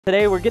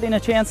Today we're getting a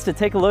chance to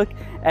take a look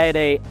at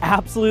a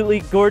absolutely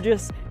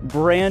gorgeous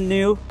brand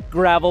new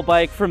gravel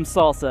bike from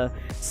Salsa.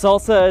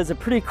 Salsa is a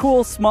pretty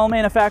cool small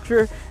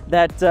manufacturer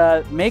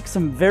that makes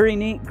some very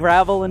neat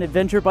gravel and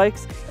adventure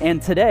bikes,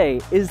 and today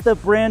is the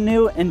brand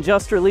new and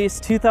just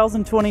released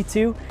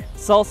 2022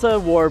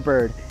 Salsa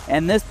Warbird.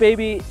 And this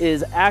baby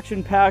is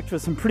action-packed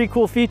with some pretty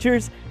cool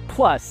features,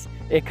 plus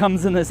it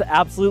comes in this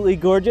absolutely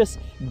gorgeous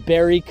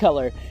berry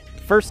color.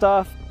 First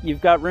off, you've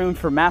got room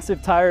for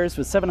massive tires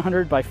with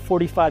 700 by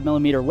 45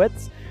 millimeter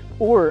widths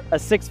or a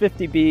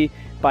 650B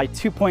by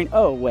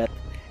 2.0 width.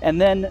 And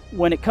then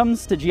when it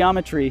comes to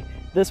geometry,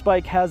 this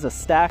bike has a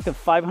stack of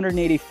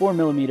 584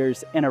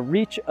 millimeters and a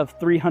reach of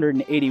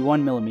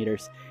 381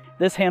 millimeters.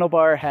 This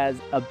handlebar has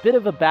a bit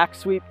of a back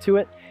sweep to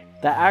it.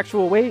 The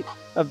actual weight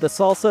of the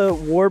Salsa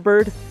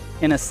Warbird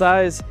in a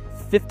size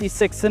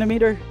 56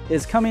 centimeter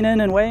is coming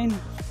in and weighing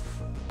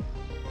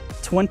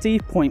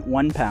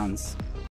 20.1 pounds.